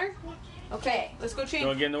in the water? Okay. Let's go You change.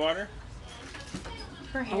 want to get in the water?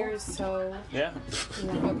 Her hair is so. Yeah.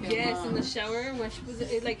 Okay, Yes, Mom. in the shower when she was,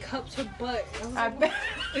 it like cupped her butt. I was I like, bet.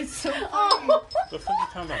 it's so funny. Oh, What the fuck you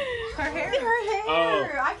talking about? Her hair. her hair. Oh.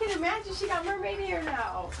 I can imagine she got mermaid hair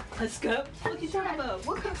now. Let's go. What you talking about?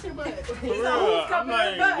 What cups her butt? For He's real, always I'm cupping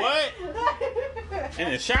her like, butt. what?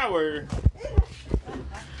 In the shower.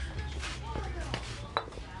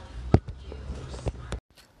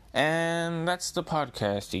 And that's the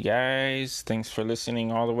podcast, you guys. Thanks for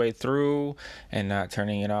listening all the way through and not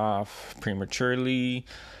turning it off prematurely.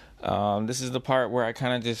 This is the part where I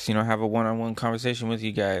kind of just, have a one-on-one conversation with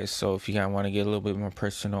you guys. So if you guys want to get a little bit more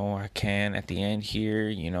personal, I can at the end here.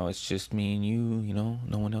 It's just me and you,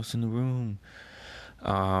 no one else in the room. So,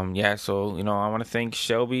 I want to thank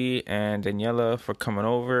Shelby and Daniela for coming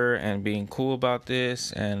over and being cool about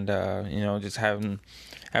this and, just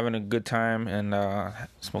having a good time and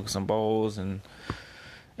smoking some bowls and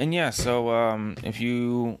so if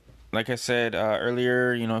you, like I said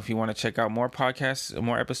earlier, if you want to check out more podcasts,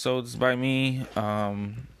 more episodes by me,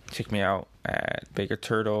 check me out at Baker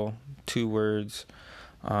Turtle, 2 words,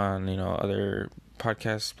 on other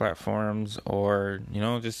podcast platforms, or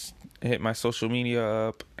just hit my social media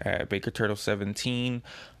up at Baker Turtle 17,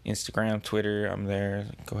 Instagram, Twitter. I'm there.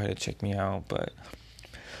 Go ahead and check me out.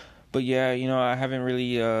 But yeah, I haven't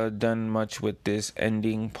really done much with this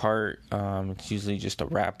ending part. It's usually just a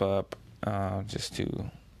wrap up, just to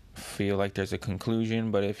feel like there's a conclusion.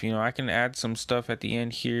 But if I can add some stuff at the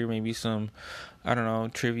end here, maybe some, I don't know,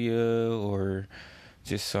 trivia or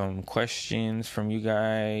just some questions from you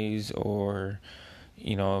guys, or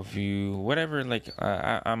if you whatever, like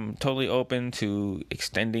I'm totally open to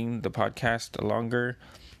extending the podcast longer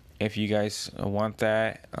if you guys want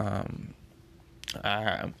that.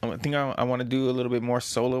 I think I want to do a little bit more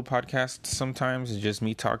solo podcasts sometimes. It's just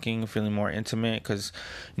me talking, feeling more intimate, because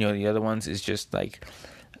the other ones is just like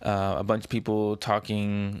a bunch of people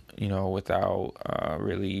talking, without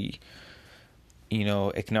really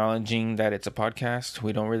acknowledging that it's a podcast.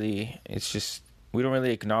 We don't really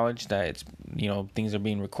acknowledge that it's things are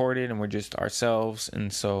being recorded and we're just ourselves.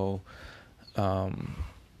 And so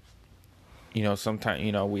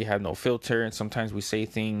sometimes we have no filter, and sometimes we say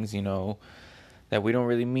things that we don't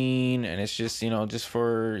really mean, and it's just just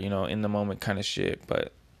for in the moment kind of shit.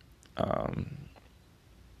 But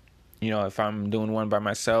if I'm doing one by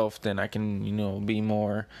myself, then I can be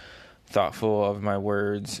more thoughtful of my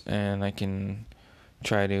words, and I can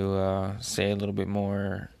try to say a little bit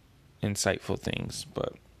more insightful things.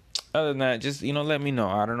 But other than that, just let me know.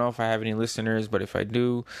 I don't know if I have any listeners, but if I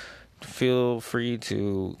do, feel free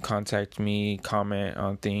to contact me, comment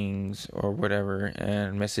on things or whatever,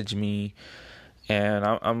 and message me. And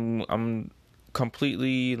I'm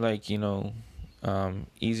completely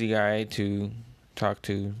easy guy to talk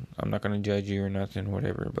to. I'm not gonna judge you or nothing,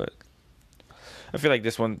 whatever. But I feel like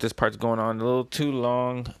this part's going on a little too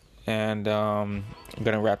long, and I'm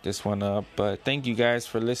gonna wrap this one up. But thank you guys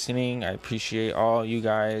for listening. I appreciate all you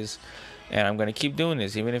guys, and I'm gonna keep doing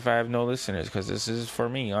this even if I have no listeners, because this is for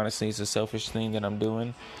me. Honestly, it's a selfish thing that I'm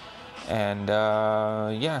doing. And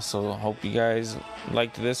so hope you guys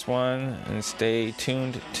liked this one, and stay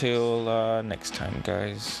tuned till next time,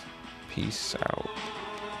 guys. Peace out.